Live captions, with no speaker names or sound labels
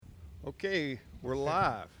Okay, we're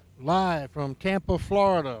live. Live from Tampa,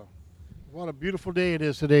 Florida. What a beautiful day it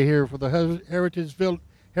is today here for the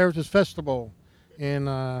Heritage Festival in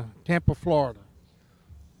Tampa, Florida.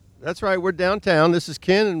 That's right, we're downtown. This is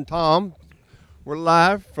Ken and Tom. We're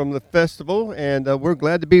live from the festival, and we're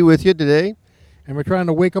glad to be with you today. And we're trying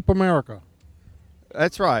to wake up America.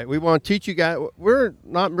 That's right. We want to teach you guys. We're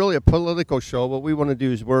not really a political show. What we want to do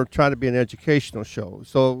is we're trying to be an educational show.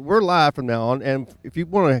 So we're live from now on, and if you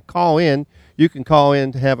want to call in, you can call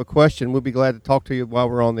in to have a question. We'll be glad to talk to you while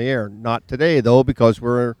we're on the air. Not today, though, because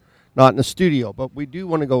we're not in the studio. But we do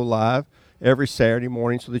want to go live every Saturday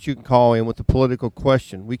morning so that you can call in with a political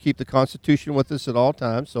question. We keep the Constitution with us at all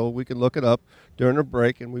times so we can look it up during a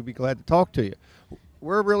break, and we'd be glad to talk to you.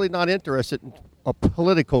 We're really not interested in a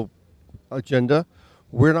political agenda.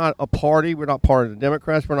 We're not a party. We're not part of the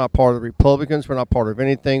Democrats. We're not part of the Republicans. We're not part of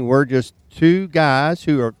anything. We're just two guys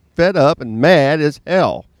who are fed up and mad as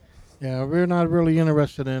hell. Yeah, we're not really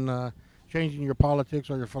interested in changing your politics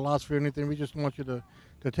or your philosophy or anything. We just want you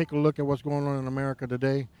to take a look at what's going on in America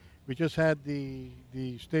today. We just had the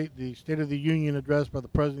State of the Union address by the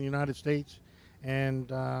President of the United States,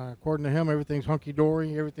 and according to him, everything's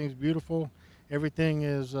hunky-dory, everything's beautiful, everything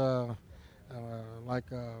is what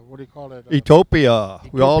do you call it? Utopia.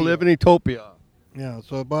 We all live in utopia. Yeah,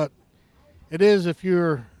 but it is if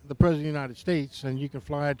you're the President of the United States and you can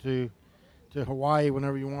fly to Hawaii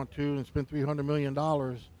whenever you want to and spend $300 million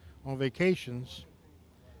on vacations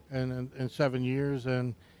in 7 years,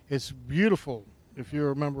 and it's beautiful if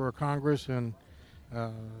you're a member of Congress and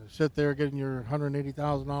sit there getting your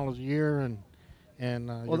 $180,000 a year and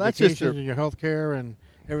your vacations and your health care and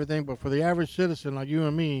everything. But for the average citizen like you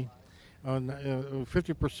and me,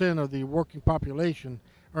 50% of the working population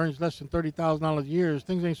earns less than $30,000 a year.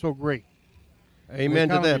 Things ain't so great. Amen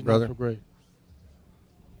to that, brother. Not so great.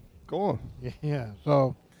 Go on. Yeah.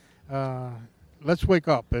 So let's wake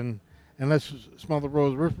up and let's smell the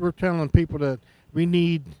rose. We're telling people that we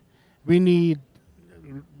need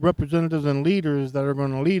representatives and leaders that are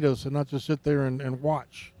going to lead us and not just sit there and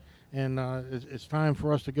watch. And it's time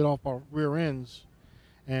for us to get off our rear ends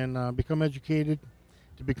and become educated,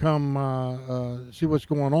 to become see what's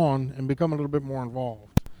going on and become a little bit more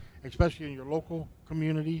involved, especially in your local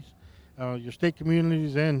communities, your state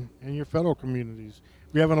communities, and your federal communities.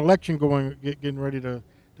 We have an election getting ready to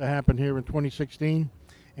happen here in 2016,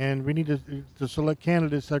 and we need to select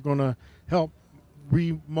candidates that are going to help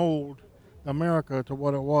remold America to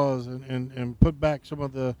what it was and put back some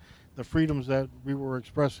of the freedoms that we were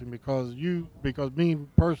expressing, because me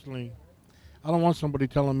personally, I don't want somebody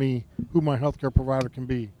telling me who my healthcare provider can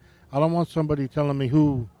be. I don't want somebody telling me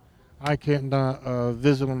who I can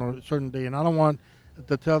visit on a certain day, and I don't want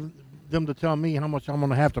them to tell me how much I'm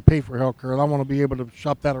going to have to pay for healthcare. I want to be able to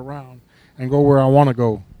shop that around and go where I want to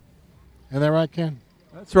go. Isn't that right, Ken?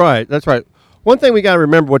 That's right. That's right. One thing we got to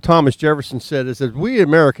remember, what Thomas Jefferson said, is that we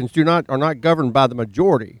Americans are not governed by the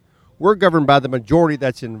majority. We're governed by the majority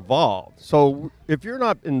that's involved. So if you're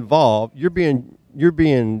not involved, you're being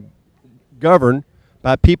governed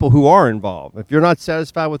by people who are involved. If you're not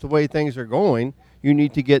satisfied with the way things are going, you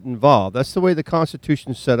need to get involved. That's the way the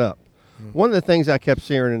Constitution's set up. Mm-hmm. One of the things I kept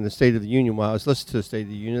hearing in the State of the Union while I was listening to the State of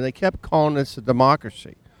the Union, they kept calling this a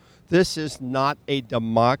democracy. This is not a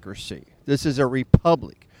democracy. This is a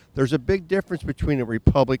republic. There's a big difference between a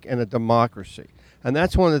republic and a democracy. And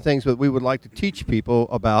that's one of the things that we would like to teach people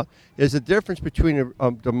about, is the difference between a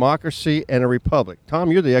democracy and a republic.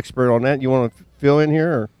 Tom, you're the expert on that. You want to fill in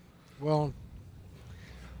here? Or? Well,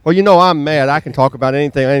 you know I'm mad. I can talk about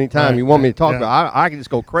anything anytime you want me to talk about. I can just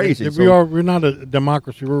go crazy. We're not a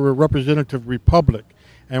democracy. We're a representative republic.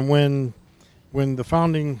 And when the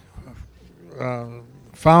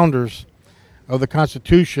founders of the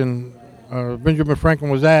Constitution, Benjamin Franklin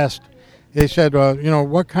was asked, they said,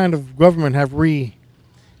 what kind of government have we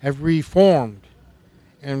formed?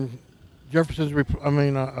 And Franklin's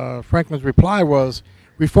reply was,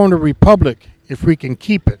 we formed a republic if we can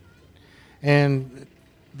keep it. And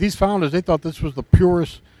these founders, they thought this was the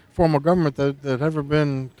purest form of government that had ever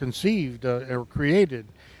been conceived or created.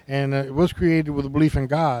 And it was created with a belief in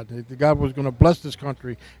God. That God was going to bless this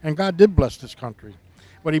country. And God did bless this country.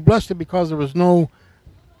 But he blessed it because there was no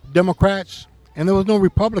Democrats and there was no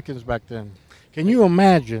Republicans back then. Can you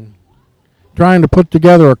imagine trying to put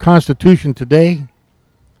together a constitution today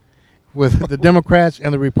with the Democrats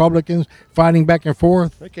and the Republicans fighting back and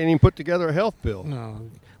forth? They can't even put together a health bill. No.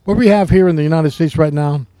 What we have here in the United States right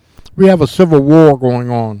now, we have a civil war going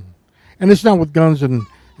on. And it's not with guns and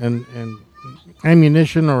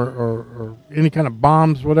ammunition or any kind of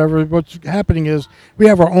bombs, whatever. What's happening is we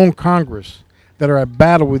have our own Congress that are at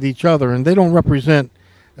battle with each other, and they don't represent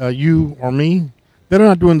you or me. They're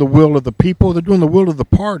not doing the will of the people. They're doing the will of the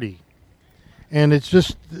party. And it's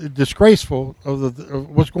just disgraceful of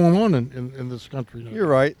what's going on in this country. You're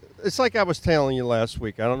right. It's like I was telling you last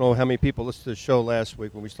week. I don't know how many people listened to the show last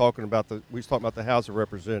week when we was talking about the House of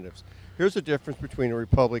Representatives. Here's the difference between a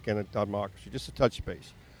republic and a democracy, just a touch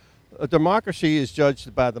base. A democracy is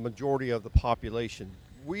judged by the majority of the population.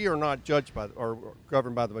 We are not judged by or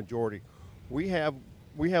governed by the majority. We have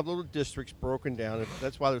little districts broken down.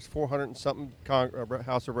 That's why there's 400 and something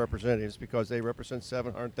House of Representatives, because they represent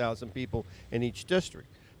 700,000 people in each district.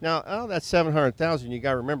 Now, out of that 700,000, you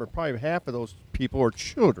got to remember, probably half of those people are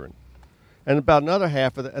children, and about another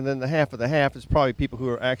half and then the half of the half is probably people who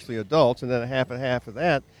are actually adults, and then half of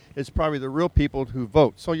that is probably the real people who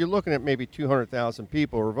vote. So you're looking at maybe 200,000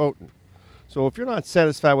 people are voting. So if you're not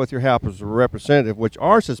satisfied with your House of Representative, which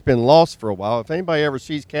ours has been lost for a while, if anybody ever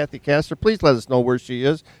sees Kathy Castor, please let us know where she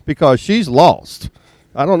is, because she's lost.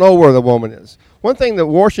 I don't know where the woman is. One thing that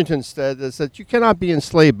Washington said is that you cannot be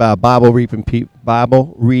enslaved by Bible reading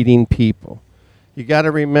people. You got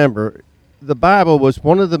to remember, the Bible was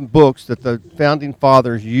one of the books that the founding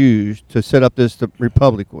fathers used to set up this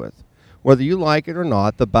republic with. Whether you like it or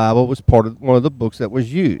not, the Bible was part of one of the books that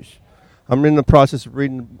was used. I'm in the process of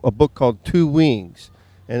reading a book called Two Wings,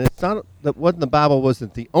 and it's not that the Bible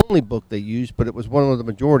wasn't the only book they used, but it was one of the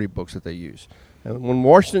majority books that they used. And when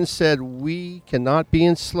Washington said we cannot be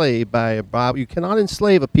enslaved by a Bible, you cannot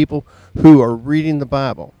enslave a people who are reading the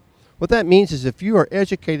Bible. What that means is if you are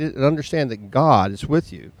educated and understand that God is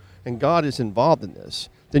with you and God is involved in this,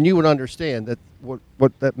 then you would understand that what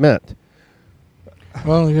that meant.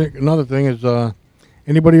 Well, another thing is,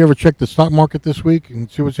 anybody ever check the stock market this week and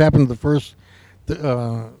see what's happened the first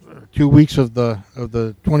 2 weeks of the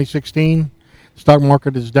 2016? Stock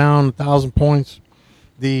market is down 1,000 points.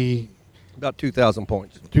 About 2,000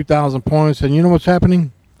 points. 2,000 points, and you know what's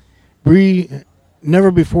happening? We never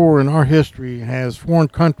before in our history has foreign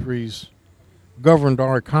countries governed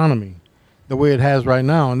our economy the way it has right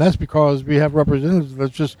now, and that's because we have representatives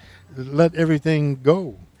that just let everything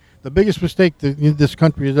go. The biggest mistake that this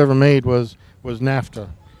country has ever made was NAFTA.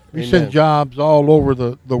 We sent jobs all over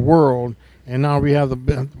the world, and now we have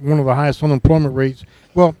one of the highest unemployment rates.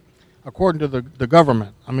 Well, according to the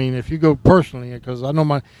government. I mean, if you go personally, because I know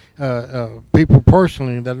my people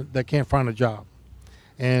personally that can't find a job.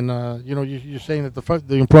 And, you're saying that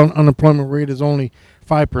the unemployment rate is only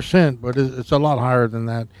 5%, but it's a lot higher than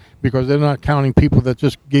that because they're not counting people that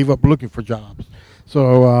just gave up looking for jobs.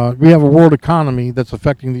 So we have a world economy that's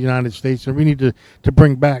affecting the United States, and we need to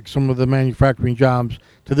bring back some of the manufacturing jobs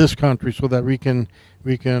to this country so that we can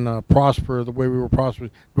prosper the way we were prosperous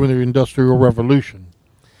during the Industrial Revolution.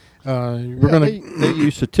 They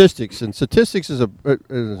use statistics, and statistics is a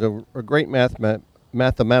great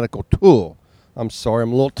mathematical tool. I'm sorry,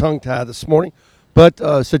 I'm a little tongue-tied this morning, but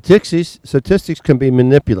statistics can be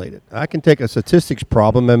manipulated. I can take a statistics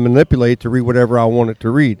problem and manipulate it to read whatever I want it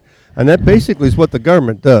to read, and that basically is what the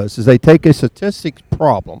government does. Is they take a statistics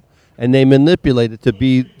problem and they manipulate it to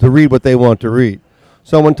read what they want to read.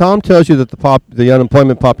 So when Tom tells you that the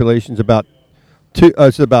unemployment population is about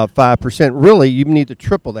it's about 5%. Really, you need to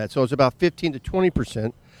triple that. So it's about 15 to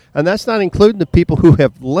 20%. And that's not including the people who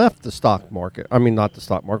have left the stock market. I mean, not the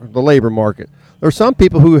stock market, the labor market. There are some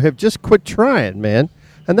people who have just quit trying, man.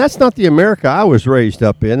 And that's not the America I was raised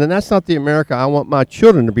up in, and that's not the America I want my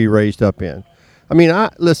children to be raised up in. I mean, I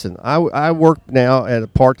work now at a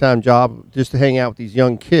part-time job just to hang out with these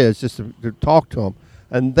young kids, just to talk to them.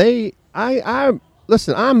 And I'm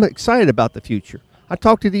excited about the future. I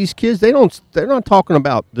talk to these kids. They're not talking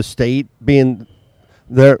about the state being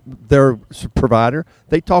their provider.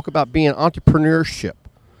 They talk about being entrepreneurship,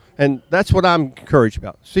 and that's what I'm encouraged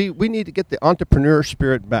about. See, we need to get the entrepreneur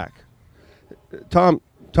spirit back. Tom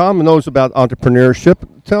knows about entrepreneurship.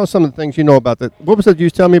 Tell us some of the things you know about that. What was it you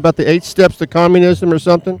was telling me about the 8 steps to communism or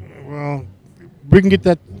something? Well, we can get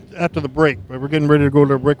that after the break, but we're getting ready to go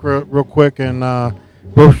to the break real quick, and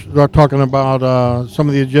we'll start talking about some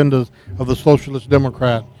of the agendas of the Socialist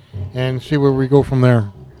Democrat and see where we go from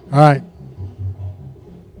there. All right.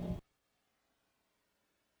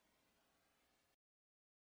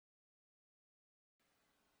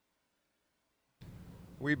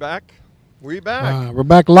 We back? We're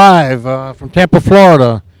back live from Tampa,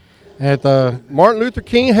 Florida at Martin Luther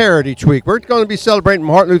King Heritage Week. We're going to be celebrating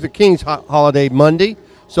Martin Luther King's holiday Monday,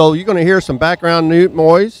 so you're going to hear some background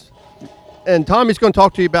noise. And Tommy's going to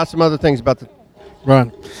talk to you about some other things about the...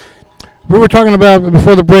 Right. We were talking about,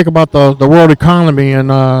 before the break, about the world economy, and,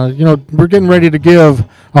 we're getting ready to give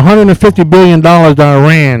 $150 billion to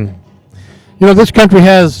Iran. This country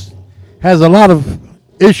has a lot of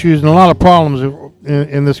issues and a lot of problems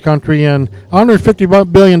in this country, and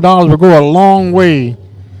 $150 billion will go a long way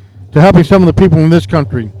to helping some of the people in this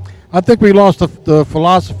country. I think we lost the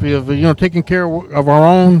philosophy of taking care of our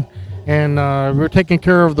own, and we're taking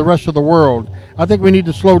care of the rest of the world. I think we need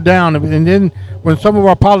to slow down. And then when some of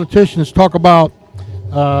our politicians talk about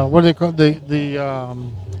what do they call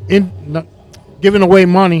giving away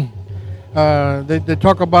money, they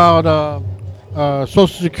talk about Social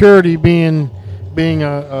Security being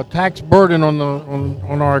a tax burden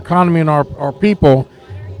on our economy and our people.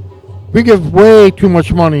 We give way too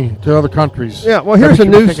much money to other countries. Yeah, well, here's a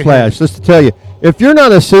news flash, just to tell you. If you're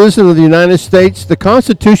not a citizen of the United States, the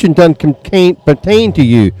Constitution doesn't pertain to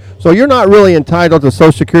you. So you're not really entitled to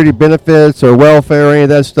Social Security benefits or welfare or any of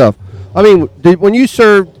that stuff. I mean, when you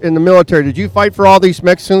served in the military, did you fight for all these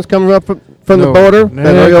Mexicans coming up from the border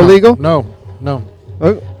that are illegal? No. Not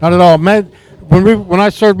at all. When I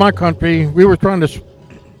served my country, we were trying to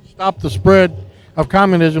stop the spread of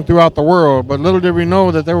communism throughout the world, but little did we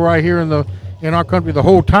know that they were right here in our country the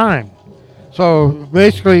whole time. So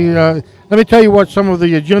basically, let me tell you what some of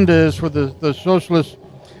the agenda is for the socialist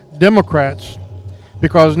Democrats,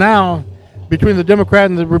 because now between the Democrat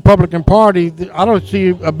and the Republican Party, I don't see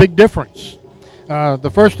a big difference.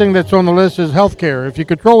 The first thing that's on the list is health care. If you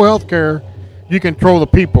control health care, you control the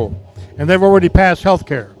people, and they've already passed health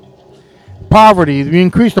care. Poverty, if you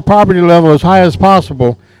increase the poverty level as high as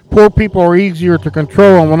possible, poor people are easier to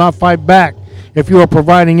control and will not fight back if you are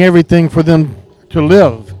providing everything for them to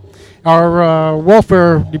live. Our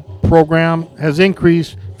welfare program has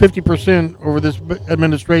increased 50% over this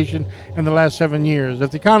administration in the last 7 years.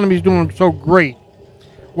 If the economy is doing so great,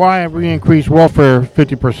 why have we increased welfare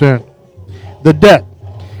 50%? The debt.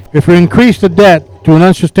 If we increase the debt to an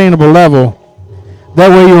unsustainable level, that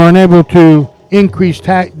way you are unable to increase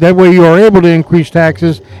tax. That way you are able to increase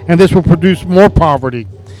taxes, and this will produce more poverty.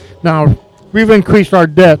 Now, we've increased our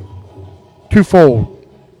debt twofold.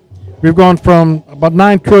 We've gone from about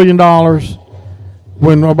 $9 trillion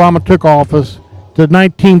when Obama took office to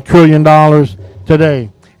 $19 trillion today,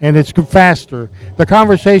 and it's faster. The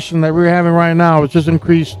conversation that we're having right now has just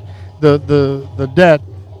increased the debt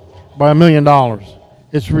by $1 million.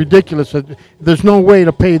 It's ridiculous. There's no way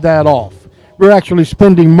to pay that off. We're actually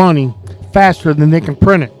spending money faster than they can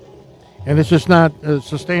print it, and it's just not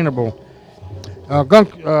sustainable.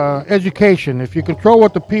 Education. If you control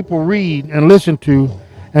what the people read and listen to,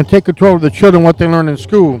 and take control of the children, what they learn in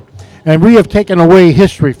school, and we have taken away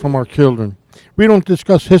history from our children. We don't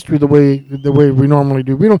discuss history the way we normally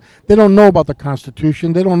do. They don't know about the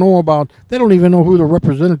Constitution. They don't even know who the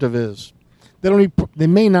representative is. They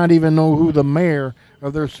may not even know who the mayor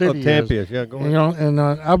of their city is. Yeah, go ahead. And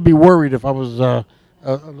I'd be worried if I was a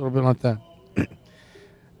little bit like that.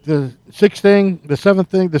 The sixth thing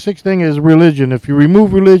is religion. If you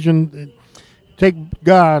remove religion, take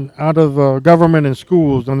God out of government and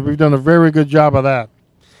schools, and we've done a very good job of that.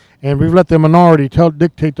 And we've let the minority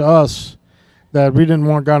dictate to us that we didn't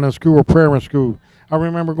want God in school or prayer in school. I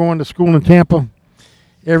remember going to school in Tampa.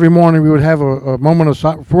 Every morning we would have a moment of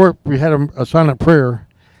silence. Before we had a silent prayer,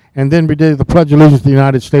 and then we did the Pledge of Allegiance to the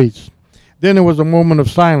United States. Then there was a moment of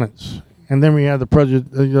silence, and then we had the Pledge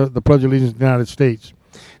of Allegiance to the United States.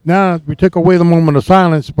 Now we took away the moment of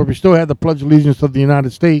silence, but we still had the Pledge of Allegiance to the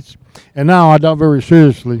United States. And now I doubt very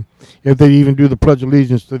seriously if they even do the Pledge of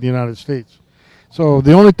Allegiance to the United States. So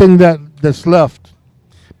the only thing that's left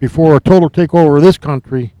before a total takeover of this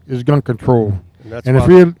country is gun control.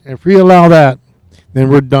 And if we allow that, then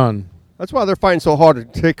we're done. That's why they're fighting so hard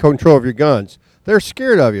to take control of your guns. They're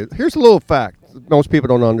scared of you. Here's a little fact that most people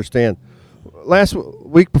don't understand. Last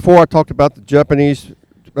week before, I talked about the Japanese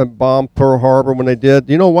bombed Pearl Harbor when they did.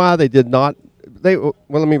 You know why they did not? Well,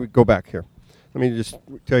 let me go back here. Let me just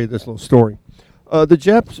tell you this little story.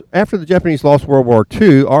 After the Japanese lost World War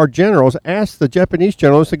II, our generals asked the Japanese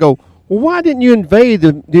generals to go, well, why didn't you invade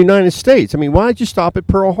the United States? I mean, why did you stop at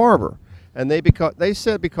Pearl Harbor? And they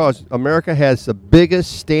said because America has the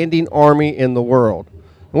biggest standing army in the world.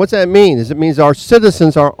 And what's that mean? It means our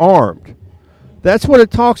citizens are armed. That's what it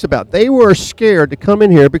talks about. They were scared to come in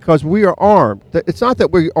here because we are armed. It's not that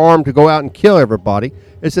we're armed to go out and kill everybody.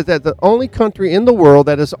 It's that the only country in the world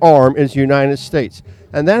that is armed is the United States.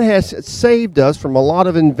 And that has saved us from a lot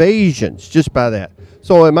of invasions just by that.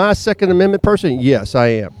 So am I a Second Amendment person? Yes, I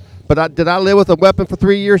am. But did I live with a weapon for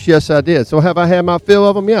 3 years? Yes, I did. So have I had my fill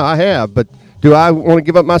of them? Yeah, I have. But do I want to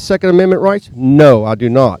give up my Second Amendment rights? No, I do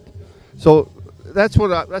not. So that's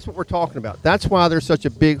what we're talking about. That's why there's such a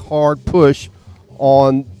big, hard push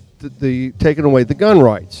on the taking away the gun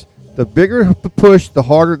rights. The bigger the push, the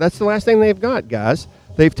harder. That's the last thing they've got, guys.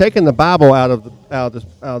 They've taken the Bible out of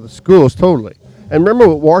the schools totally. And remember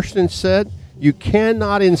what Washington said? You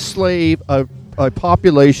cannot enslave a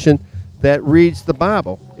population that reads the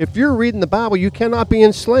Bible. If you're reading the Bible, you cannot be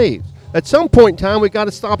enslaved. At some point in time, we got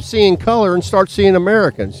to stop seeing color and start seeing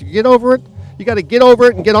Americans. You get over it. You got to get over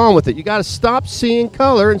it and get on with it. You got to stop seeing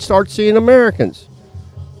color and start seeing Americans.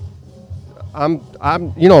 I'm,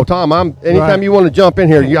 Tom. Anytime right. you want to jump in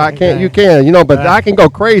here, you can, but right. I can go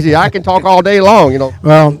crazy. I can talk all day long,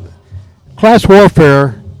 Well, class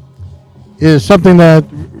warfare is something that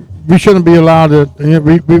we shouldn't be allowed to.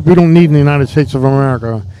 We don't need in the United States of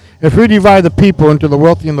America. If we divide the people into the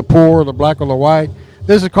wealthy and the poor, the black or the white,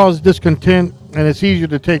 this has caused discontent, and it's easier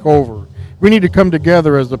to take over. We need to come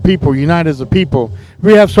together as the people, unite as a people.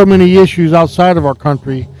 We have so many issues outside of our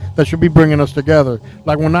country that should be bringing us together.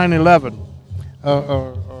 Like when 9/11,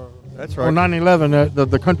 that's right. On 9/11,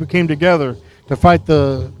 the country came together to fight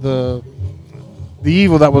the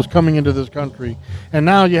evil that was coming into this country, and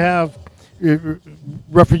now you have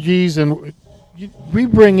refugees, and we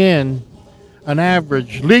bring in an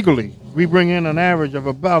average legally. We bring in an average of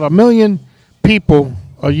about 1 million people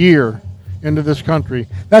a year into this country.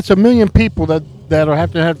 That's 1 million people that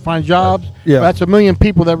have to find jobs. Yeah. That's 1 million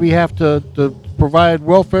people that we have to provide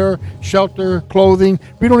welfare, shelter, clothing.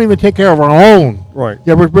 We don't even take care of our own. Right.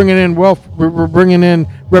 Yeah, we're bringing in we're bringing in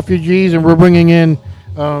refugees, and we're bringing in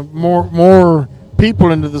more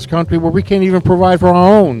people into this country where we can't even provide for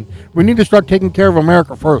our own. We need to start taking care of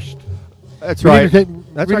America first. That's right.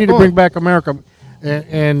 We need to bring back America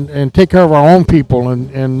and take care of our own people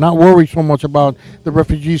and not worry so much about the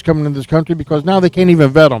refugees coming into this country, because now they can't even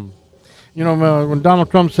vet them. When Donald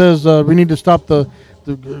Trump says we need to stop the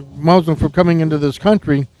Muslims from coming into this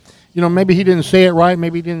country, maybe he didn't say it right.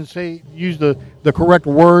 Maybe he didn't use the correct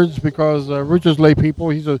words, because we're just lay people.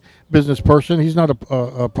 He's a business person. He's not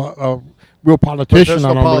a real politician.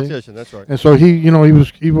 Politician, that's right. And so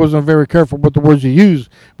he wasn't very careful with the words he used.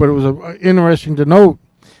 But it was interesting to note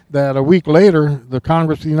that a week later, the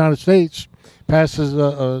Congress of the United States passes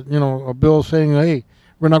a bill saying, hey,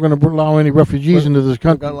 we're not going to allow any refugees into this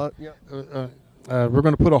country. We're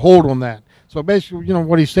going to put a hold on that. So basically,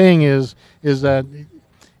 what he's saying is that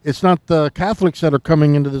it's not the Catholics that are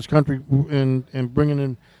coming into this country and bringing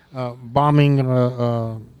in bombing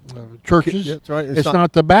churches. That's right. It's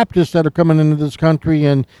not the Baptists that are coming into this country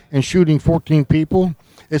and shooting 14 people.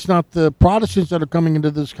 It's not the Protestants that are coming into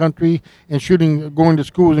this country and going to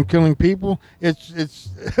schools and killing people. It's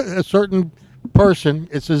a certain person.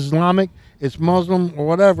 It's Islamic, it's Muslim, or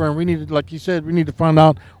whatever. And we need to, like you said, we need to find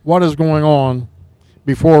out what is going on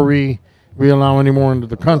before we allow any more into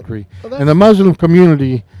the country. And the Muslim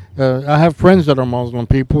community, I have friends that are Muslim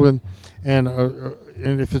people, and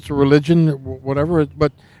if it's a religion, whatever,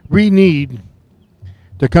 but we need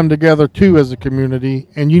to come together too as a community,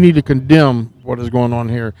 and you need to condemn what is going on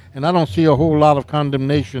here. And I don't see a whole lot of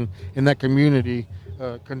condemnation in that community,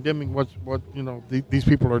 condemning what these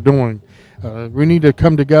people are doing. We need to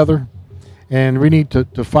come together, and we need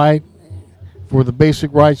to fight for the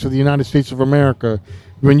basic rights of the United States of America.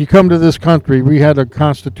 When you come to this country, we had a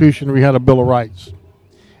Constitution, we had a Bill of Rights,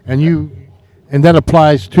 and that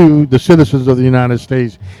applies to the citizens of the United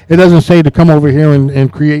States. It doesn't say to come over here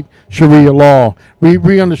and create Sharia law.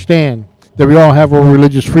 We understand that we all have our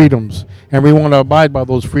religious freedoms, and we want to abide by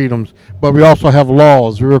those freedoms, but we also have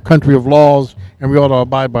laws. We're a country of laws, and we ought to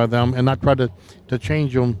abide by them and not try to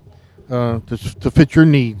change them to fit your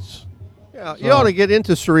needs. Yeah, you ought to get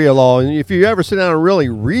into Sharia law, and if you ever sit down and really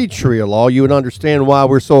read Sharia law, you would understand why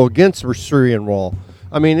we're so against Sharia law.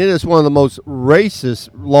 I mean, it is one of the most racist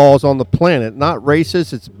laws on the planet. Not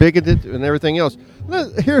racist, it's bigoted and everything else.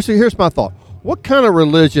 Here's my thought. What kind of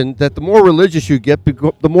religion that the more religious you get,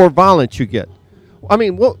 the more violent you get? I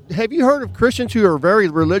mean, have you heard of Christians who are very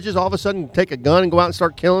religious all of a sudden take a gun and go out and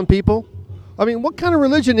start killing people? I mean, what kind of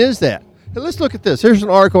religion is that? Now, let's look at this. Here's an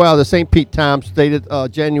article out of the St. Pete Times dated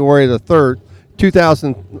January the 3rd,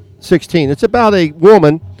 2016. It's about a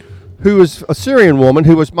woman who is a Syrian woman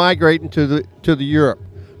who was migrating to the Europe.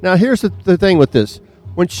 Now, here's the thing with this.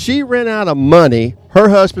 When she ran out of money, her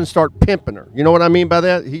husband started pimping her. You know what I mean by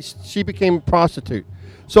that? She became a prostitute.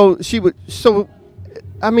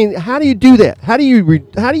 I mean, how do you do that? How do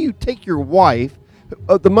you take your wife,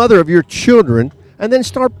 the mother of your children, and then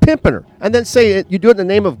start pimping her, and then say you do it in the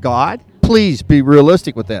name of God? Please be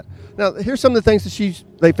realistic with that. Now, here's some of the things that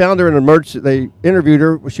they found her in an emergency. They interviewed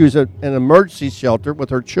her. She was in an emergency shelter with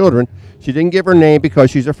her children. She didn't give her name because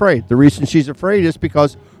she's afraid. The reason she's afraid is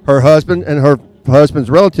because her husband and her husband's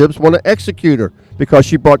relatives want to execute her because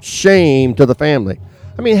she brought shame to the family.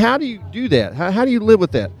 I mean, how do you do that? How do you live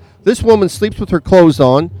with that? This woman sleeps with her clothes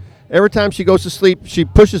on. Every time she goes to sleep, she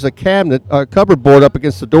pushes a cupboard board up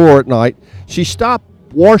against the door at night. She stopped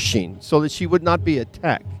washing so that she would not be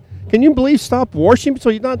attacked. Can you believe stop washing so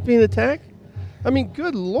you're not being attacked? I mean,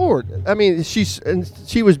 good Lord. I mean,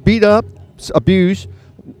 she was beat up, abused,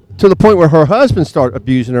 to the point where her husband started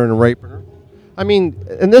abusing her and raping her. I mean,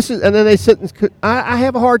 and then they sit. I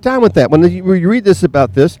have a hard time with that. When you read this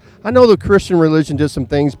about this, I know the Christian religion did some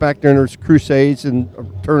things back during the Crusades and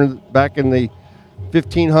turning back in the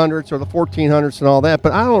 1500s or the 1400s and all that,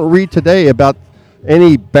 but I don't read today about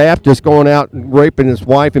any Baptist going out and raping his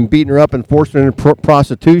wife and beating her up and forcing her into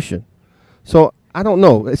prostitution. So I don't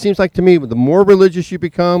know. It seems like to me, the more religious you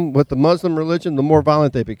become with the Muslim religion, the more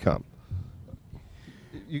violent they become.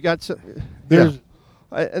 You got there's. Yeah.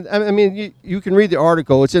 I mean, you can read the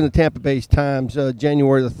article. It's in the Tampa Bay Times,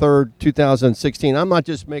 January the 3rd, 2016. I'm not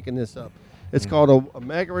just making this up. It's called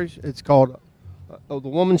It's called The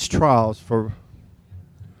Woman's Trials for.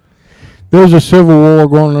 There's a civil war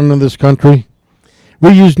going on in this country. We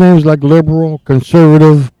use names like liberal,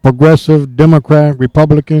 conservative, progressive, Democrat,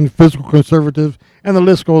 Republican, fiscal conservative, and the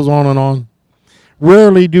list goes on and on.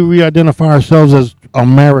 Rarely do we identify ourselves as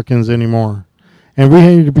Americans anymore. And we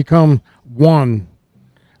need to become one.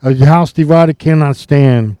 A house divided cannot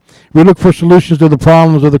stand. We look for solutions to the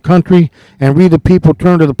problems of the country, and we, the people,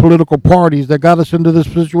 turn to the political parties that got us into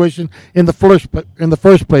this situation in the first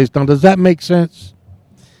place. Now, does that make sense?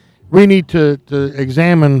 We need to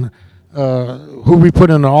examine who we put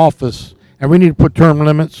in the office, and we need to put term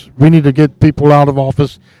limits. We need to get people out of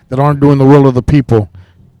office that aren't doing the will of the people.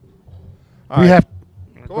 All right.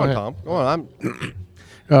 Go on, Tom. Go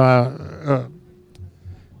on.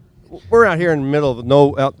 We're out here in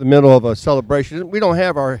the middle of a celebration. We don't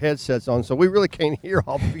have our headsets on, so we really can't hear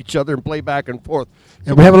off of each other and play back and forth.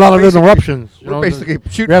 So and we have a lot of interruptions. We're basically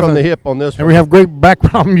shooting from the hip on this and one. We have great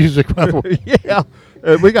background music, by the way. Yeah.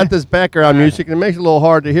 We got this background music, and it makes it a little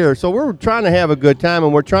hard to hear. So we're trying to have a good time,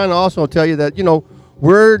 and we're trying to also tell you that,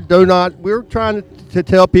 we're trying to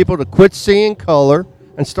tell people to quit seeing color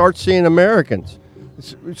and start seeing Americans.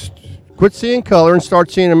 Quit seeing color and start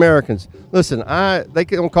seeing Americans. Listen, they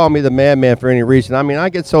don't call me the madman for any reason. I mean, I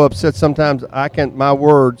get so upset sometimes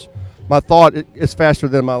my thought is faster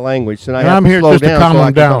than my language, and I'm here just to calm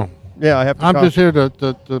him down. Yeah, I have to. I'm just here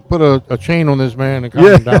to put a chain on this man and calm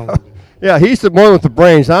him down. Yeah, he's the one with the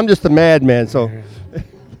brains. I'm just the madman. So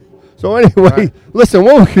anyway, Listen,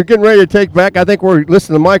 what we're getting ready to take back, I think we're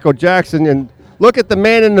listening to Michael Jackson, and look at the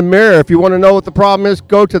man in the mirror. If you want to know what the problem is,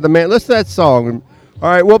 go to the man. Listen to that song. All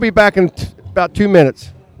right, we'll be back in about 2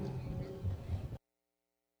 minutes.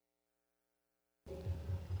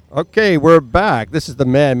 Okay, we're back. This is the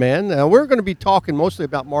Madman. Now, we're going to be talking mostly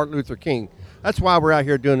about Martin Luther King. That's why we're out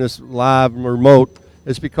here doing this live and remote.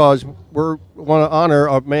 It's because we want to honor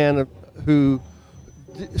a man who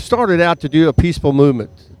started out to do a peaceful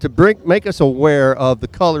movement, to make us aware of the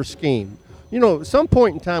color scheme. At some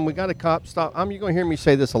point in time, we got to stop. You're going to hear me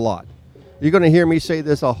say this a lot. You're going to hear me say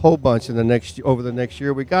this a whole bunch over the next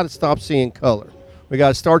year. We got to stop seeing color. We got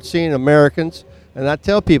to start seeing Americans. And I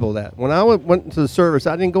tell people that. When I went into the service,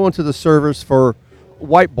 I didn't go into the service for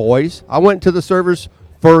white boys. I went to the service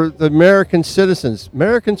for the American citizens.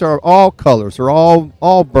 Americans are all colors. They're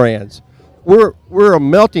all brands. We're a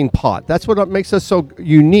melting pot. That's what makes us so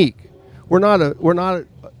unique.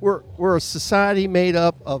 We're a society made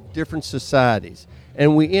up of different societies,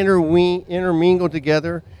 and we intermingle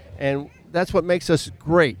together, and that's what makes us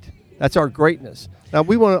great. That's our greatness. Now,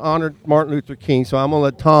 we want to honor Martin Luther King, so I'm going to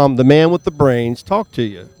let Tom, the man with the brains, talk to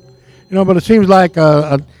you. But it seems like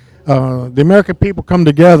the American people come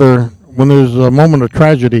together when there's a moment of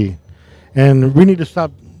tragedy, and we need to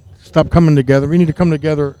stop coming together. We need to come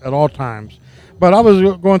together at all times. But I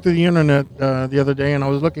was going through the internet the other day, and I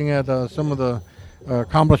was looking at some of the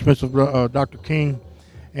accomplishments of Dr. King,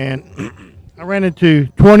 and I ran into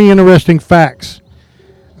 20 interesting facts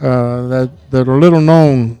that are little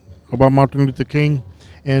known about Martin Luther King,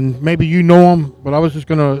 and maybe you know him, but I was just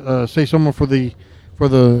going to say something for the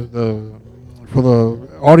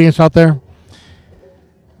audience out there.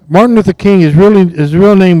 Martin Luther King, his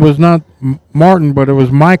real name was not Martin, but it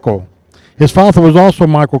was Michael. His father was also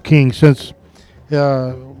Michael King, since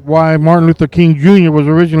why Martin Luther King Jr. was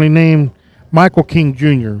originally named Michael King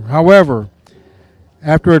Jr. However,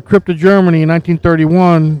 after a trip to Germany in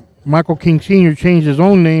 1931, Michael King Sr. changed his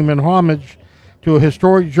own name in homage to a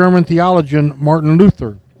historic German theologian, Martin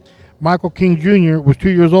Luther. Michael King Jr. was 2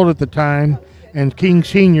 years old at the time, and King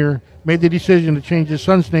Sr. made the decision to change his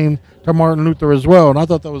son's name to Martin Luther as well, and I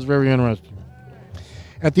thought that was very interesting.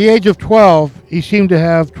 At the age of 12, he seemed to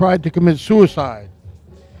have tried to commit suicide.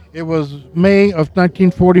 It was May of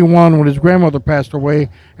 1941 when his grandmother passed away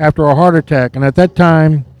after a heart attack, and at that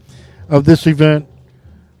time of this event,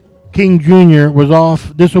 King Jr. was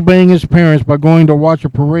off disobeying his parents by going to watch a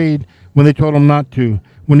parade when they told him not to.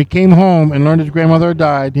 When he came home and learned his grandmother had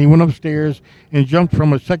died, he went upstairs and jumped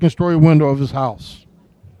from a second-story window of his house.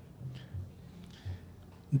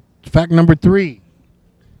 Fact number 3.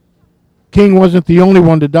 King wasn't the only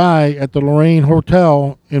one to die at the Lorraine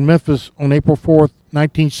Hotel in Memphis on April 4th,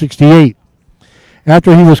 1968.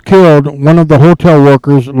 After he was killed, one of the hotel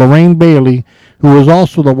workers, Lorraine Bailey, who was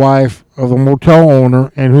also the wife of the motel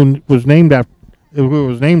owner and who was named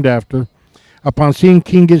after, upon seeing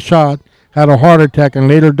King get shot, had a heart attack and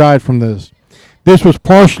later died from this. This was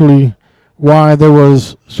partially why there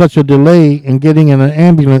was such a delay in getting in an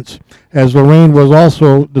ambulance, as Lorraine was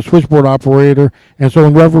also the switchboard operator, and so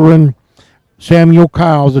when Reverend Samuel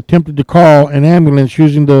Kyles attempted to call an ambulance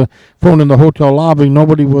using the phone in the hotel lobby,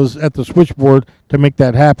 nobody was at the switchboard to make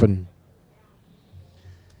that happen.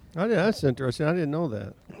 Oh, yeah, that's interesting. I didn't know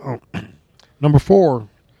that. Number 4,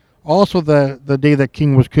 also the day that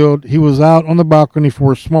King was killed, he was out on the balcony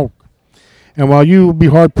for a smoke. And while you would be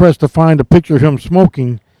hard-pressed to find a picture of him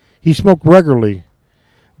smoking, he smoked regularly.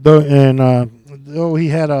 Though he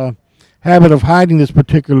had a habit of hiding this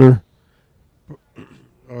particular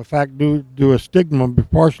fact due to a stigma,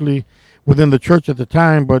 partially within the church at the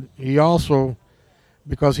time, but he also,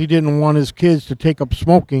 because he didn't want his kids to take up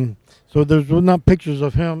smoking, so there's not pictures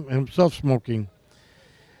of him himself smoking.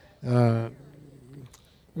 One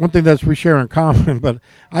thing that we share in common, but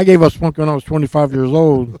I gave up smoking when I was 25 years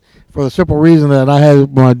old for the simple reason that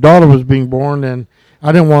my daughter was being born, and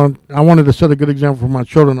I wanted to set a good example for my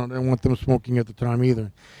children. I didn't want them smoking at the time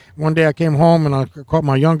either. One day I came home and I caught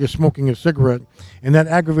my youngest smoking a cigarette, and that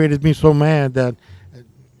aggravated me so mad that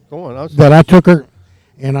I took her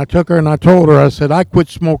and I told her, I said, I quit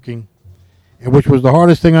smoking, which was the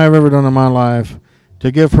hardest thing I've ever done in my life,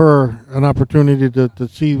 to give her an opportunity to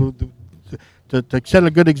see, to set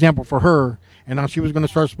a good example for her. And now she was going to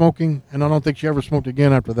start smoking, and I don't think she ever smoked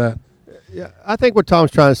again after that. Yeah, I think what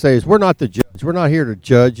Tom's trying to say is we're not the judge. We're not here to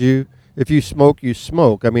judge you. If you smoke, you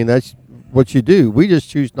smoke. I mean, that's what you do. We just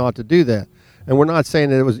choose not to do that. And we're not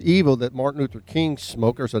saying that it was evil that Martin Luther King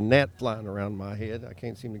smoked. There's a gnat flying around my head. I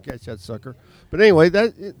can't seem to catch that sucker. But anyway,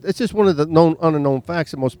 it's just one of the unknown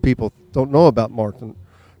facts that most people don't know about Martin.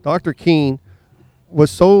 Dr. King was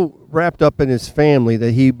so wrapped up in his family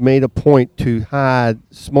that he made a point to hide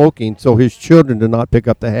smoking so his children did not pick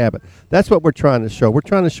up the habit. That's what we're trying to show. We're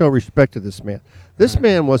trying to show respect to this man. This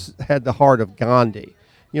man had the heart of Gandhi.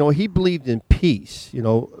 He believed in peace,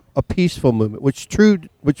 a peaceful movement, which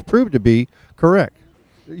proved to be correct.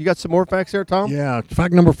 You got some more facts there, Tom? Yeah,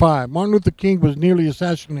 fact number 5. Martin Luther King was nearly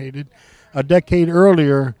assassinated a decade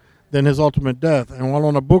earlier than his ultimate death. And while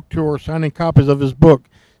on a book tour signing copies of his book,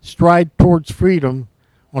 Stride Towards Freedom,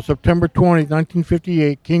 on September 20,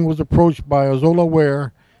 1958, King was approached by Ozola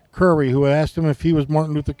Ware Curry, who asked him if he was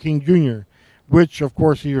Martin Luther King Jr., which, of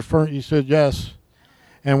course, he said yes.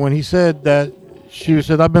 And when he said that, she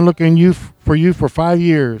said, I've been looking for you for 5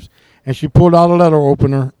 years. And she pulled out a letter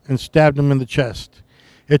opener and stabbed him in the chest.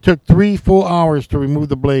 It took 3 full hours to remove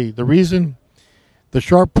the blade. The reason? The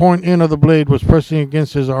sharp point end of the blade was pressing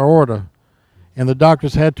against his aorta, and the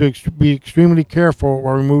doctors had to be extremely careful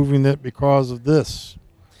while removing it because of this.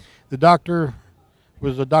 The doctor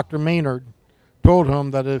Dr. Maynard, told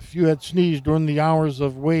him that if you had sneezed during the hours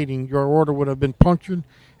of waiting, your aorta would have been punctured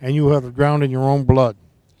and you would have drowned in your own blood.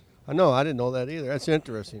 I know. I didn't know that either. That's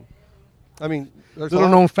interesting. I mean, there's little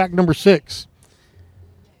known fact number 6.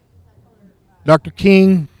 Dr.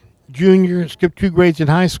 King Jr. skipped 2 grades in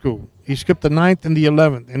high school. He skipped the 9th and the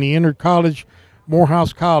 11th, and he entered college,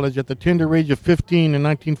 Morehouse College, at the tender age of 15 in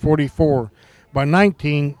 1944. By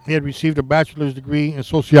 19, he had received a bachelor's degree in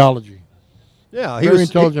sociology. Yeah, he was an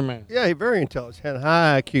intelligent man. Yeah, he very intelligent, had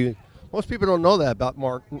high IQ. Most people don't know that about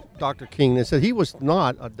Dr. King. They said he was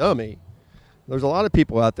not a dummy. There's a lot of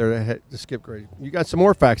people out there that had to skip grade. You got some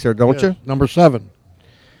more facts there, don't you? Number 7.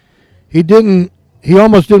 He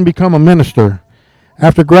almost didn't become a minister.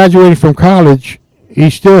 After graduating from college, he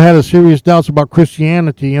still had a serious doubts about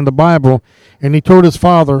Christianity and the Bible, and he told his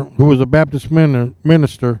father, who was a Baptist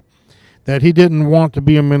minister, that he didn't want to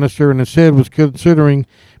be a minister and instead was considering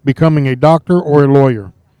becoming a doctor or a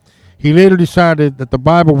lawyer. He later decided that the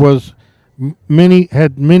Bible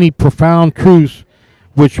had many profound truths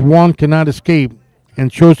which one cannot escape,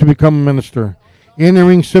 and chose to become a minister.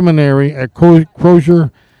 Entering seminary at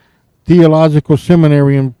Crozier Theological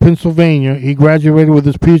Seminary in Pennsylvania, he graduated with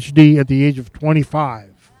his Ph.D. at the age of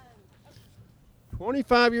 25.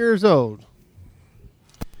 25 years old.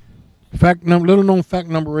 Little known fact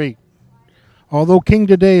number 8. Although King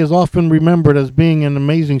today is often remembered as being an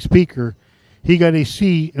amazing speaker, he got a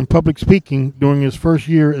C in public speaking during his first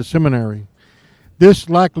year at seminary. This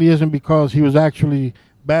likely isn't because he was actually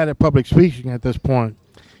bad at public speaking at this point.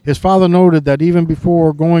 His father noted that even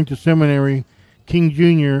before going to seminary, King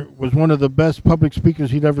Jr. was one of the best public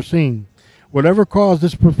speakers he'd ever seen. Whatever caused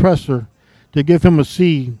this professor to give him a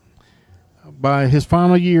C, by his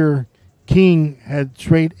final year, King had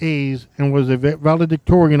straight A's and was a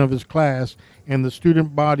valedictorian of his class and the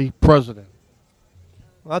student body president.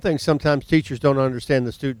 Well, I think sometimes teachers don't understand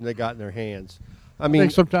the student they got in their hands. I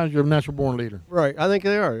think sometimes you're a natural born leader. Right. I think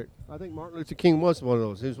they are. I think Martin Luther King was one of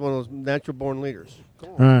those. He was one of those natural born leaders.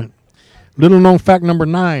 All right. Little known fact number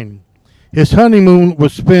 9. His honeymoon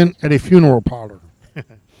was spent at a funeral parlor.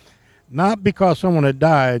 Not because someone had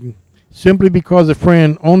died, simply because a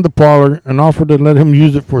friend owned the parlor and offered to let him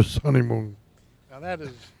use it for his honeymoon. Now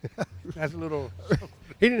that's a little...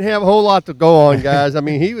 He didn't have a whole lot to go on, guys. I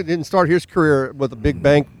mean, he didn't start his career with a big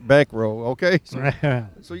bankroll, okay?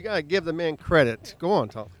 So you got to give the man credit. Go on,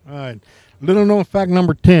 Tom. All right. Little known fact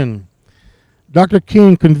number 10. Dr.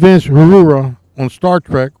 King convinced Uhura on Star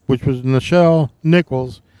Trek, which was Nichelle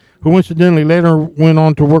Nichols, who incidentally later went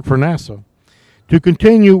on to work for NASA, to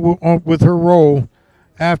continue with her role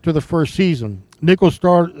after the first season. Nichols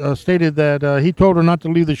stated that he told her not to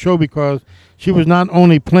leave the show because she was not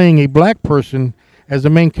only playing a black person as the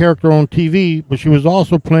main character on TV, but she was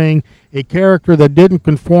also playing a character that didn't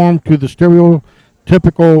conform to the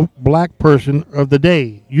stereotypical black person of the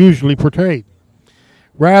day, usually portrayed.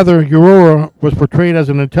 Rather, Uhura was portrayed as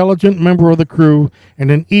an intelligent member of the crew and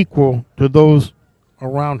an equal to those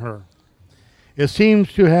around her. It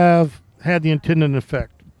seems to have had the intended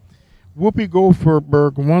effect. Whoopi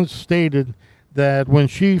Goldberg once stated that when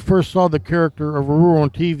she first saw the character of Uhura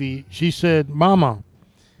on TV, she said, "Mama,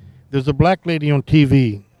 there's a black lady on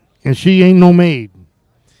TV, and she ain't no maid."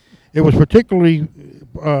 It was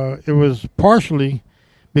partially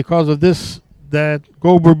because of this that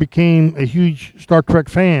Goldberg became a huge Star Trek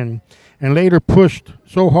fan and later pushed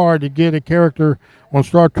so hard to get a character on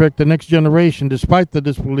Star Trek The Next Generation, despite the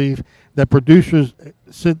disbelief that producers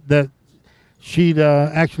said that she'd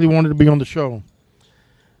actually wanted to be on the show.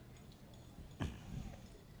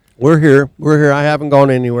 We're here. I haven't gone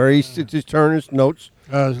anywhere. He's just turning his notes.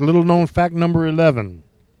 Little known fact number 11.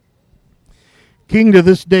 King to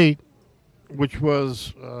this date, which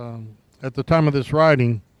was at the time of this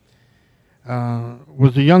writing,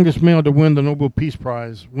 was the youngest male to win the Nobel Peace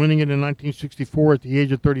Prize, winning it in 1964 at the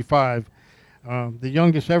age of 35. The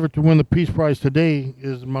youngest ever to win the Peace Prize today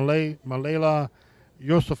is Malala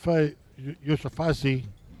Yousafzai,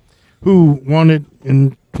 who won it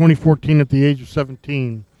in 2014 at the age of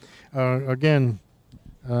 17. Again,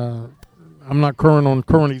 I'm not current on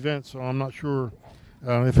current events, so I'm not sure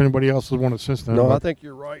if anybody else has won it since then. No, I think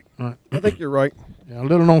you're right. I think you're right. Yeah,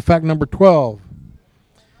 little known fact number 12.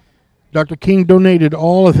 Dr. King donated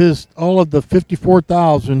all of the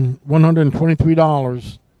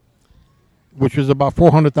 $54,123, which is about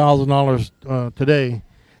 $400,000 today,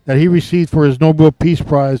 that he received for his Nobel Peace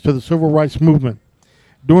Prize to the Civil Rights Movement.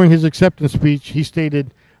 During his acceptance speech, he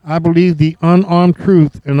stated, "I believe the unarmed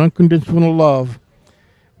truth and unconditional love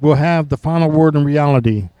will have the final word in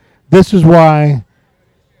reality. This is why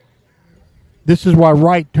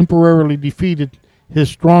right temporarily defeated his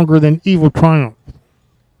stronger than evil triumph."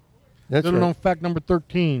 That's Little right. known fact number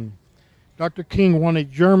 13. Dr. King won a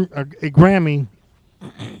Grammy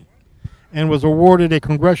and was awarded a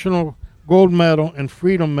Congressional Gold Medal and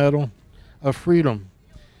Freedom Medal of Freedom.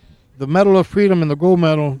 The Medal of Freedom and the Gold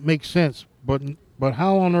Medal make sense, but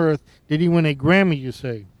how on earth did he win a Grammy, you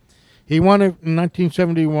say? He won it in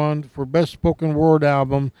 1971 for Best Spoken Word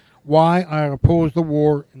Album, Why I Oppose the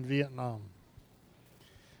War in Vietnam.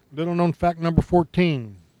 Little known fact number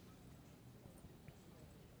 14.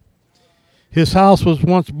 His house was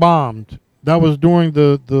once bombed. That was during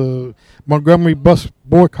the Montgomery bus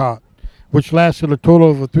boycott, which lasted a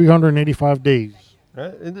total of 385 days.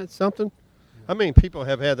 Isn't that something? I mean, people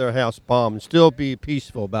have had their house bombed and still be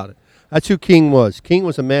peaceful about it. That's who King was. King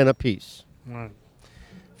was a man of peace. Right.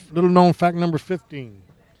 Little known fact number 15.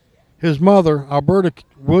 His mother, Alberta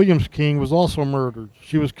Williams King, was also murdered.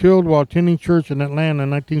 She was killed while attending church in Atlanta in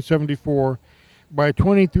 1974 by a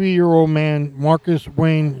 23-year-old man, Marcus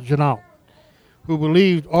Wayne Janot, who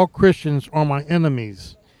believed all Christians are my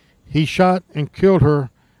enemies. He shot and killed her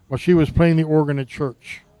while she was playing the organ at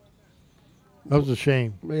church. That was a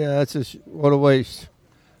shame. Yeah, what a waste.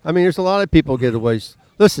 I mean, there's a lot of people get a waste.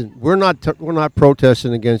 Listen, we're not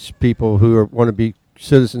protesting against people who want to be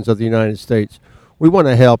citizens of the United States. We want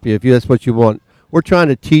to help you if that's what you want. We're trying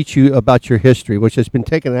to teach you about your history, which has been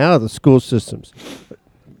taken out of the school systems.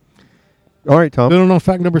 All right, Tom. Little known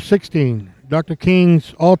fact number 16. Dr.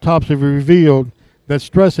 King's autopsy revealed that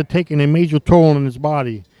stress had taken a major toll on his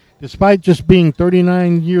body. Despite just being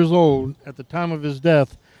 39 years old at the time of his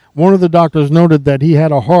death, one of the doctors noted that he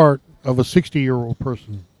had a heart of a 60-year-old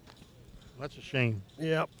person. That's a shame.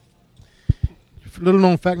 Yep. Little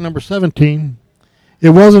known fact number 17. It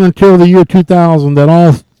wasn't until the year 2000 that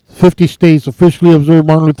all 50 states officially observed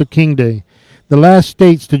Martin Luther King Day. The last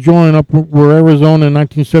states to join up were Arizona in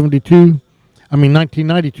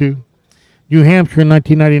 1992, New Hampshire in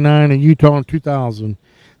 1999, and Utah in 2000.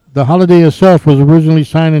 The holiday itself was originally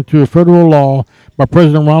signed into a federal law by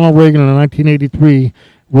President Ronald Reagan in 1983,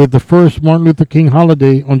 with the first Martin Luther King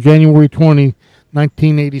holiday on January 20,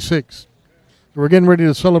 1986. So we're getting ready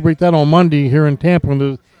to celebrate that on Monday here in Tampa,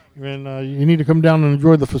 and you need to come down and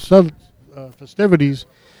enjoy the festivities,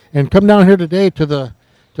 and come down here today to the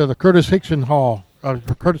Curtis Hickson Hall,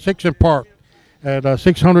 Curtis Hickson Park at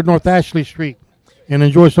 600 North Ashley Street, and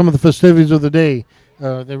enjoy some of the festivities of the day.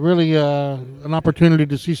 They're really an opportunity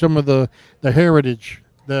to see some of the heritage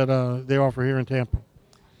that they offer here in Tampa.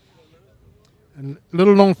 And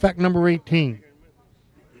little known fact number 18.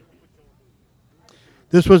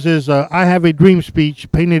 This was his "I Have a Dream" speech,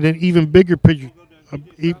 painted an even bigger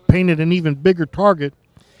target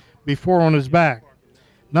before on his back,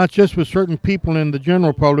 not just with certain people in the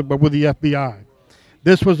general public, but with the FBI.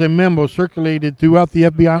 This was a memo circulated throughout the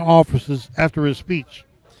FBI offices after his speech.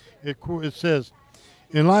 It says,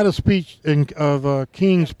 in light of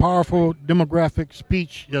King's powerful demographic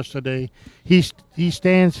speech yesterday, he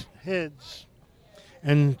stands heads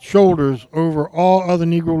and shoulders over all other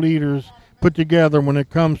Negro leaders put together when it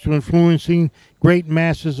comes to influencing great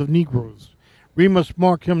masses of Negroes. We must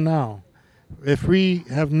mark him now, if we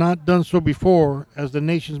have not done so before, as the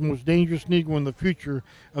nation's most dangerous Negro in the future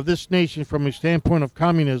of this nation from a standpoint of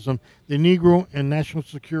communism, the Negro, and national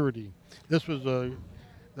security. This was the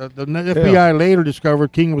FBI later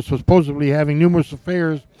discovered King was supposedly having numerous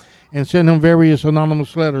affairs and sent him various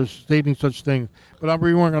anonymous letters stating such things. But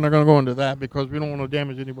we weren't going to go into that because we don't want to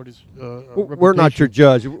damage anybody's reputation. We're not your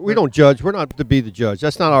judge. We don't judge. We're not to be the judge.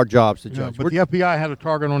 That's not our jobs to judge. But the FBI had a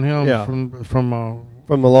target on him from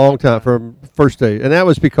a long time, from first day. And that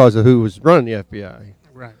was because of who was running the FBI.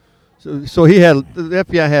 Right. So the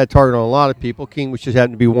FBI had a target on a lot of people. King was just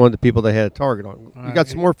happened to be one of the people they had a target on. You got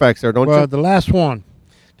some more facts there, don't you? Well, the last one.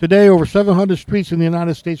 Today, over 700 streets in the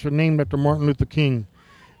United States are named after Martin Luther King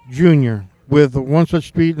Jr., with one such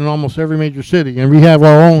street in almost every major city, and we have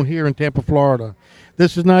our own here in Tampa, Florida.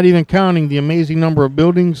 This is not even counting the amazing number of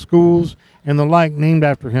buildings, schools, and the like named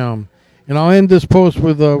after him. And I'll end this post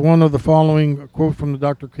with one of the following quote from the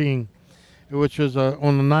Dr. King, which is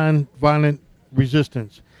on the nonviolent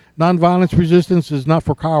resistance. Nonviolence resistance is not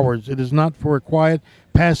for cowards. It is not for a quiet,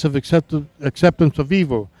 passive acceptance of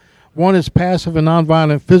evil. One is passive and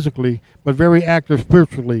nonviolent physically, but very active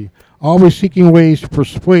spiritually, always seeking ways to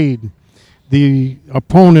persuade the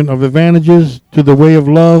opponent of advantages to the way of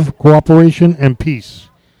love, cooperation, and peace.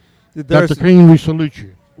 Dr. King, we salute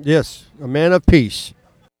you. Yes, a man of peace.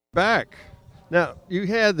 Back. Now, you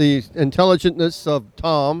had the intelligentness of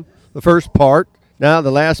Tom, the first part. Now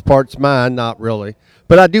the last part's mine, not really.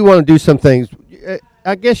 But I do want to do some things.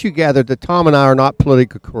 I guess you gathered that Tom and I are not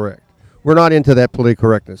politically correct. We're not into that political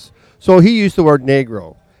correctness. So he used the word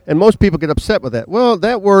Negro. And most people get upset with that. Well,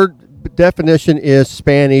 that word definition is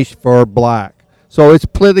Spanish for black. So it's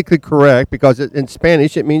politically correct because in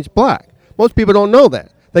Spanish it means black. Most people don't know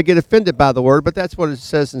that. They get offended by the word, but that's what it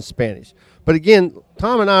says in Spanish. But again,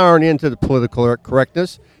 Tom and I aren't into the political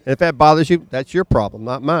correctness. And if that bothers you, that's your problem,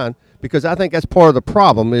 not mine. Because I think that's part of the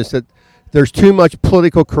problem is that there's too much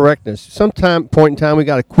political correctness. Sometime point in time we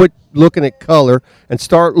got to quit looking at color and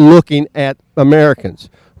start looking at Americans.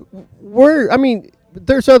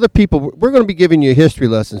 There's other people. We're going to be giving you history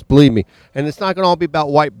lessons, believe me, and it's not going to all be about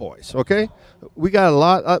white boys, okay? We got a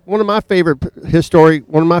lot. One of my favorite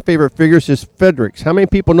figures is Fredericks. How many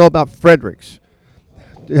people know about Fredericks?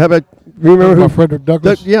 Remember who? Frederick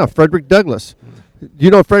Douglass? Frederick Douglass. Do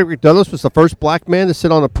you know Frederick Douglass was the first black man to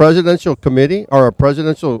sit on a presidential committee or a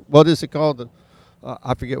presidential, what is it called?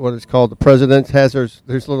 I forget what it's called. The president has his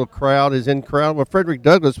little crowd, his in crowd. Well, Frederick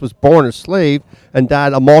Douglass was born a slave and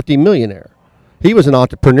died a multimillionaire. He was an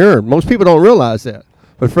entrepreneur. Most people don't realize that.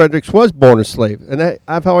 But Fredericks was born a slave. And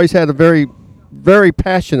I've always had a very, very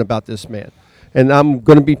passion about this man. And I'm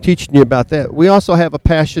going to be teaching you about that. We also have a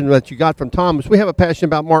passion that you got from Thomas. We have a passion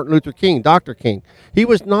about Martin Luther King, Dr. King. He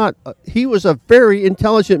was a very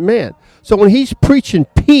intelligent man. So when he's preaching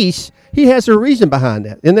peace, he has a reason behind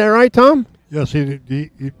that. Isn't that right, Tom? Yes,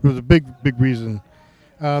 it was a big reason.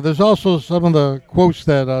 There's also some of the quotes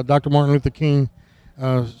that Dr. Martin Luther King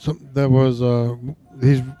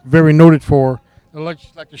he's very noted for. I'd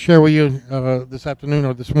just like to share with you this afternoon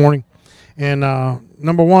or this morning. And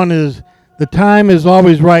number one is the time is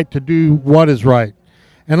always right to do what is right.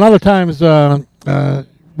 And a lot of times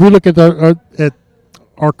we look at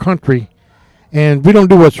our country and we don't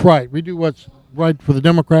do what's right. We do what's right for the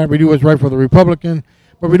Democrat. We do what's right for the Republican.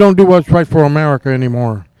 But we don't do what's right for America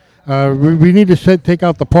anymore. We need to take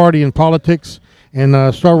out the party in politics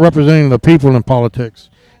and start representing the people in politics.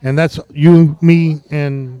 And that's you, me,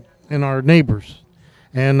 and our neighbors.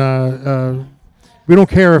 And we don't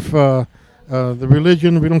care if the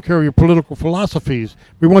religion, we don't care your political philosophies.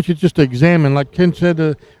 We want you just to examine, like Ken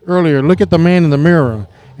said earlier, look at the man in the mirror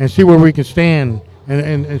and see where we can stand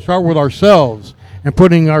and start with ourselves and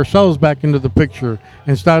putting ourselves back into the picture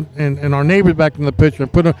and start and our neighbors back in the picture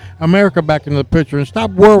and put America back into the picture and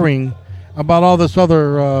stop worrying about all this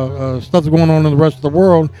other stuff that's going on in the rest of the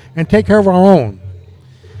world and take care of our own.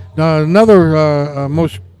 Another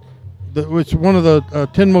which one of the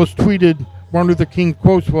 10 most tweeted Martin Luther King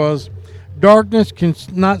quotes was, "Darkness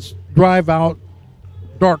cannot drive out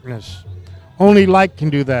darkness. Only light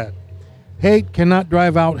can do that. Hate cannot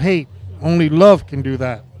drive out hate. Only love can do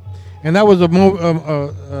that." And that was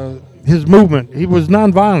his movement. He was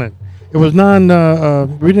nonviolent. It was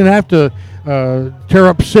we didn't have to tear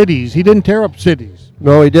up cities. He didn't tear up cities.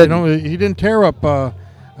 No, he didn't. He didn't tear up our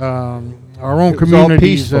own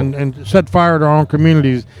communities and set fire to our own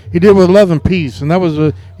communities. He did with love and peace, and that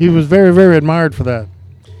was he was very, very admired for that.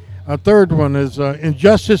 A third one is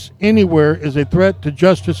injustice anywhere is a threat to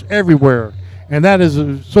justice everywhere, and that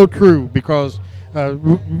is so true because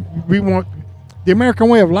we want. The American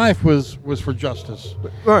way of life was for justice.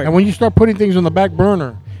 Right. And when you start putting things on the back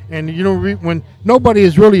burner, and when nobody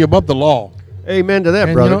is really above the law. Amen to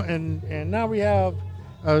that, brother. And now we have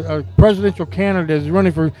a presidential candidate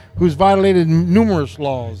who's violated numerous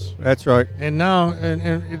laws. That's right. And now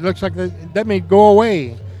and it looks like that may go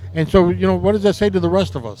away. And so what does that say to the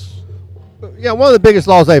rest of us? Yeah, one of the biggest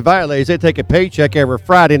laws they violate is they take a paycheck every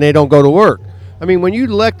Friday and they don't go to work. I mean, when you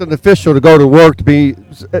elect an official to go to work to be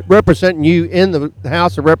representing you in the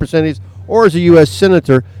House of Representatives or as a U.S.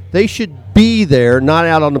 Senator, they should be there, not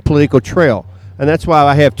out on the political trail. And that's why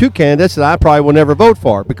I have two candidates that I probably will never vote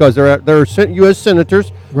for because they're U.S.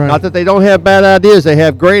 Senators. Right. Not that they don't have bad ideas. They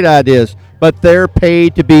have great ideas. But they're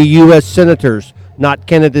paid to be U.S. Senators, not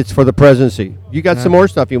candidates for the presidency. You got some more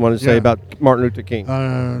stuff you want to say about Martin Luther King.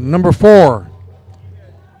 Number 4.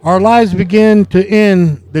 Our lives begin to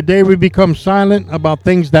end the day we become silent about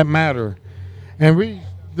things that matter. And we,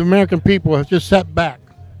 the American people, have just sat back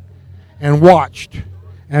and watched.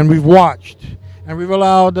 And we've watched. And we've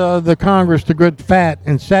allowed the Congress to get fat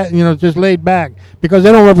and just laid back because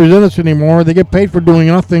they don't represent us anymore. They get paid for doing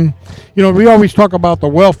nothing. We always talk about the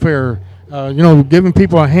welfare, giving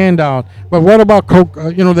people a handout. But what about,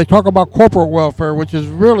 they talk about corporate welfare, which is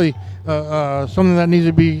really something that needs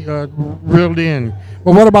to be reeled in.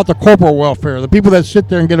 But what about the corporate welfare? The people that sit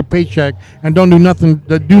there and get a paycheck and don't do nothing,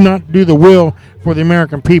 that do not do the will for the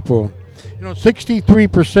American people.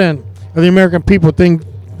 63% of the American people think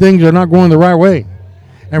things are not going the right way,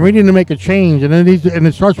 and we need to make a change. And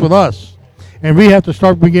it starts with us, and we have to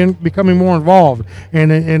start becoming more involved.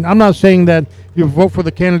 And I'm not saying that you vote for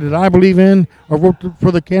the candidate I believe in or vote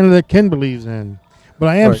for the candidate Ken believes in, but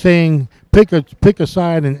I am saying pick a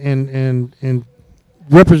side and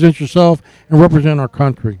represent yourself and represent our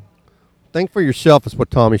country. Think for yourself is what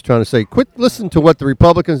Tommy's trying to say. Quit listening to what the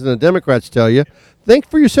Republicans and the Democrats tell you. Think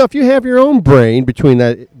for yourself. You have your own brain between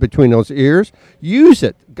those ears. Use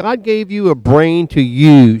it. God gave you a brain to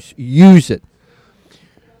use. Use it.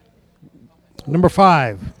 Number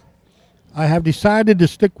 5, I have decided to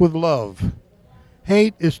stick with love.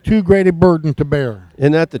 Hate is too great a burden to bear.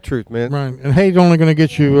 Isn't that the truth, man? Right. And hate's only going to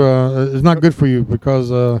get you, is not good for you because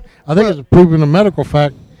I think it's proven a medical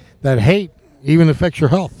fact that hate even affects your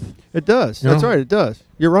health. It does. That's right. It does.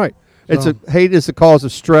 You're right. Hate is the cause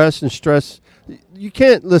of stress, and stress. You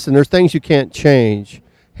can't listen. There's things you can't change.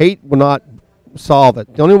 Hate will not solve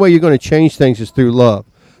it. The only way you're going to change things is through love.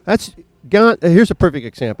 Here's a perfect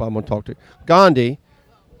example I'm going to talk to. Gandhi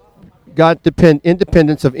got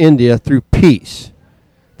independence of India through peace.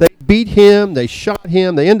 They beat him. They shot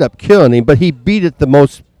him. They ended up killing him, but he beat it the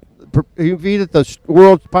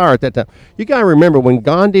world's power at that time. You got to remember when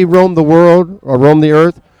Gandhi roamed the world or roamed the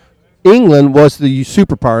earth, England was the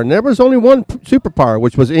superpower, and there was only one superpower,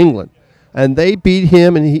 which was England. And they beat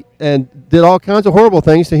him and did all kinds of horrible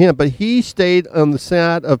things to him, but he stayed on the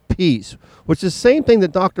side of peace, which is the same thing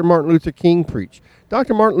that Dr. Martin Luther King preached.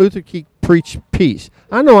 Dr. Martin Luther King preached peace.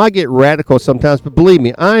 I know I get radical sometimes, but believe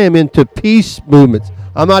me, I am into peace movements.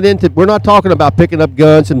 We're not talking about picking up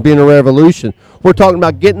guns and being a revolution. We're talking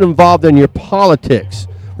about getting involved in your politics.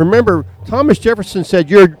 Remember, Thomas Jefferson said,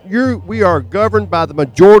 we are governed by the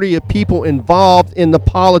majority of people involved in the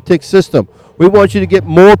politics system. We want you to get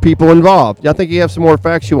more people involved. I think you have some more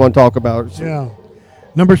facts you want to talk about. Yeah.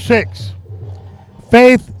 Number 6,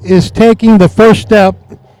 faith is taking the first step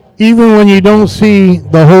even when you don't see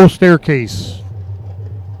the whole staircase.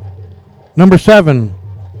 Number 7,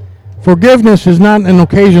 forgiveness is not an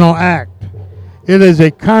occasional act. It is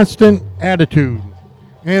a constant attitude.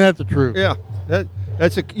 Ain't that the truth? Yeah.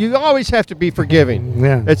 You always have to be forgiving.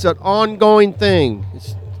 Yeah. It's an ongoing thing.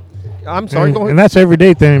 I'm sorry. And that's an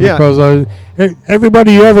everyday thing, because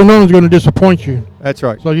everybody you ever know is going to disappoint you. That's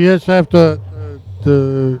right. So you just have to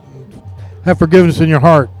have forgiveness in your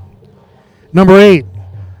heart. Number 8,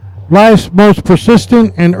 life's most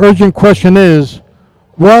persistent and urgent question is,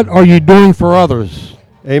 what are you doing for others?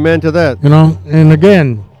 Amen to that. And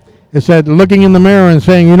again, it's that looking in the mirror and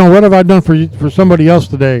saying, what have I done for somebody else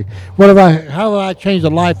today? How have I changed the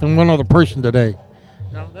life in one other person today?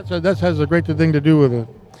 That has a great thing to do with it.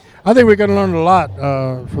 I think we're going to learn a lot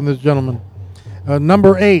from this gentleman.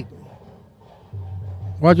 Number 8.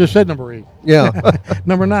 Well, I just said number 8. Yeah.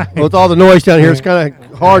 Number 9. Well, with all the noise down here, it's kind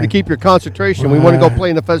of hard to keep your concentration. We want to go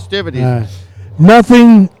play in the festivities.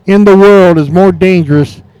 Nothing in the world is more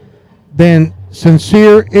dangerous than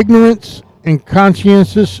sincere ignorance and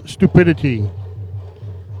conscientious stupidity.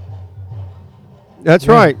 That's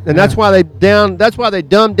right, and that's why they dumb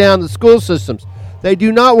down the school systems. They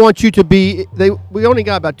do not want you to be. We only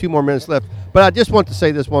got about 2 more minutes left, but I just want to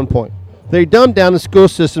say this one point. They dumb down the school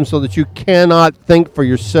system so that you cannot think for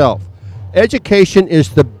yourself. Education is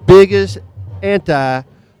the biggest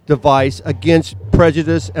anti-device against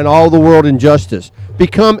prejudice and all the world injustice.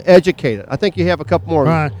 Become educated. I think you have a couple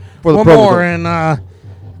more for the one program. More, and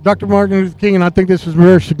Dr. Martin Luther King, and I think this is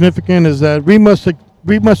very significant, is that we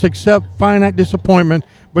must accept finite disappointment,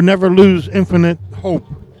 but never lose infinite hope.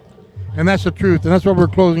 And that's the truth, and that's what we're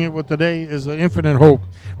closing it with today, is the infinite hope.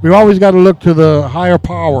 We've always got to look to the higher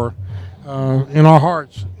power in our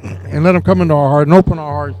hearts, and let him come into our heart and open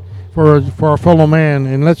our hearts for our fellow man,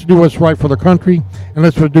 and let's do what's right for the country, and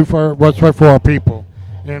let's do what's right for our people.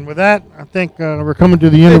 And with that, I think we're coming to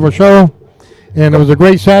the end of our show, and it was a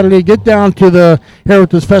great Saturday. Get down to the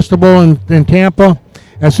Heritage Festival in Tampa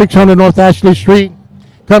at 600 North Ashley Street.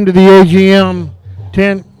 Come to the AGM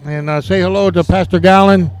tent and say hello to Pastor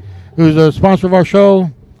Gallen, who's a sponsor of our show,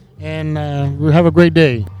 and we'll have a great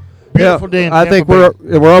day. Beautiful day in I Tampa think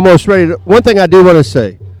Bay. we're almost ready. One thing I do want to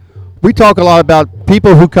say, we talk a lot about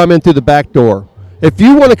people who come in through the back door. If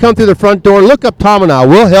you want to come through the front door, look up Tom and I.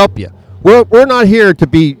 We'll help you. We're not here to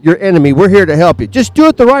be your enemy. We're here to help you. Just do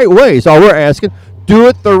it the right way is all we're asking. Do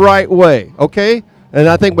it the right way, okay? And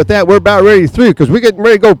I think with that, we're about ready through because we're getting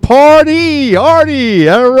ready to go party. All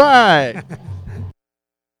right.